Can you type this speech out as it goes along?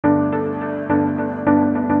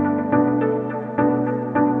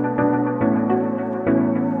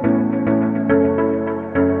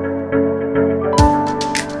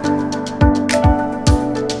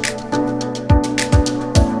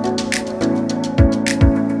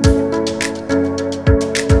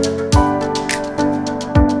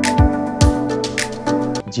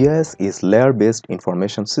GIS is layer-based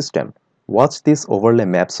information system. Watch these overlay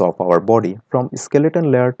maps of our body from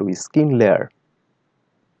skeleton layer to skin layer.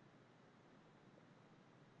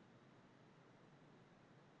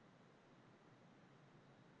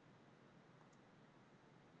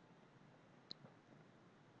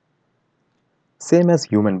 Same as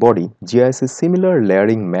human body, GIS is similar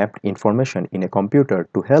layering mapped information in a computer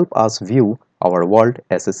to help us view our world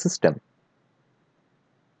as a system.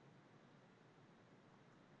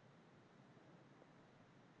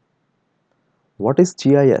 What is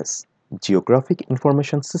GIS? Geographic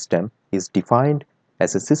Information System is defined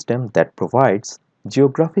as a system that provides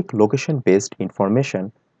geographic location-based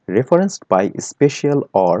information referenced by spatial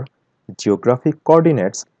or geographic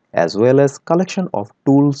coordinates as well as collection of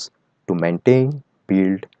tools to maintain,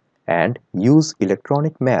 build, and use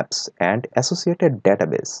electronic maps and associated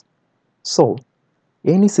database. So,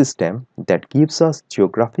 any system that gives us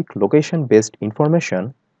geographic location-based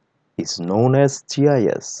information is known as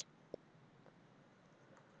GIS.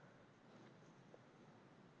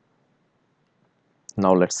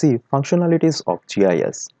 Now let's see functionalities of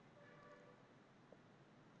GIS.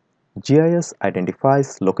 GIS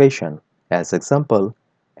identifies location, as example,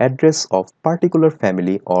 address of particular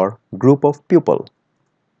family or group of people.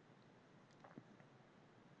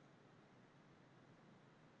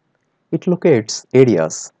 It locates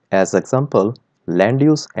areas, as example, land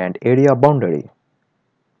use and area boundary.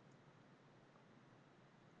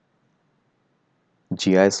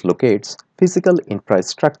 GIS locates physical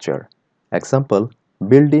infrastructure, example,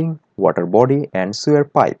 building, water body and sewer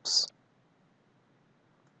pipes.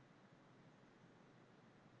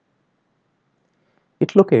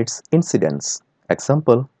 It locates incidents,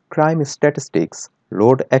 example, crime statistics,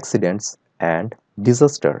 road accidents, and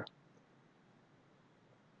disaster.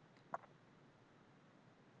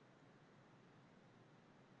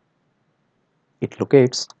 It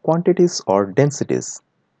locates quantities or densities,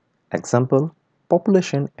 example,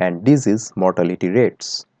 population and disease mortality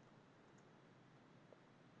rates.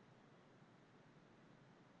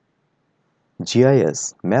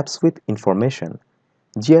 GIS maps with information.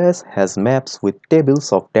 GIS has maps with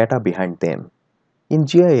tables of data behind them. In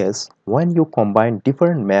GIS, when you combine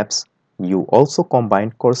different maps, you also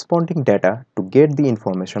combine corresponding data to get the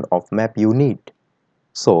information of map you need.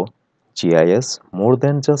 So, GIS more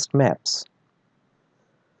than just maps.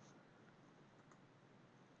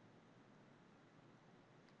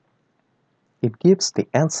 It gives the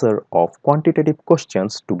answer of quantitative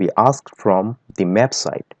questions to be asked from the map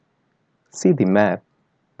site. See the map.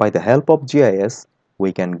 By the help of GIS,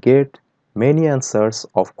 we can get many answers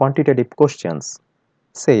of quantitative questions.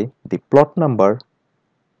 Say the plot number,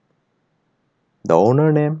 the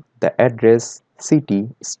owner name, the address, city,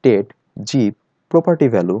 state, zip, property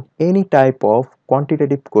value, any type of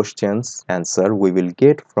quantitative questions answer we will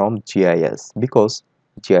get from GIS because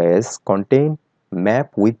GIS contain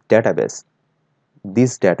map with database.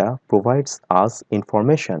 This data provides us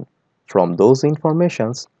information. From those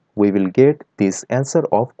informations, we will get this answer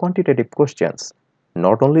of quantitative questions.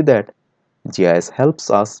 Not only that, GIS helps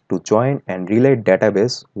us to join and relate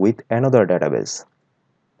database with another database.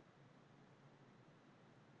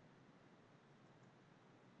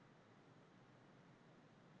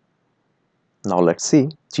 Now let's see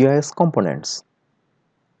GIS components.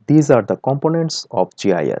 These are the components of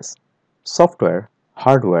GIS: software,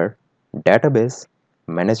 hardware, database,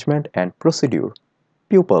 management and procedure,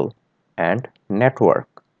 people, and network.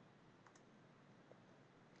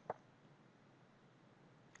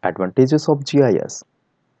 Advantages of GIS: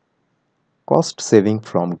 cost saving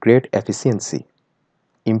from great efficiency,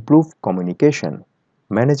 improved communication,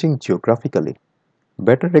 managing geographically,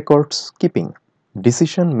 better records keeping,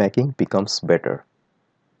 decision making becomes better.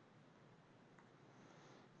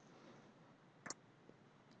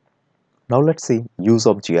 Now let's see use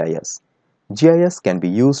of GIS. GIS can be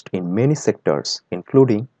used in many sectors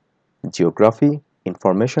including geography,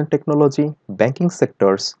 information technology, banking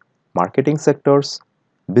sectors, marketing sectors,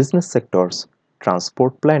 business sectors,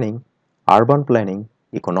 transport planning, urban planning,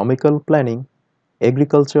 economical planning,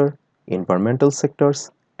 agriculture, environmental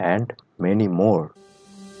sectors, and many more.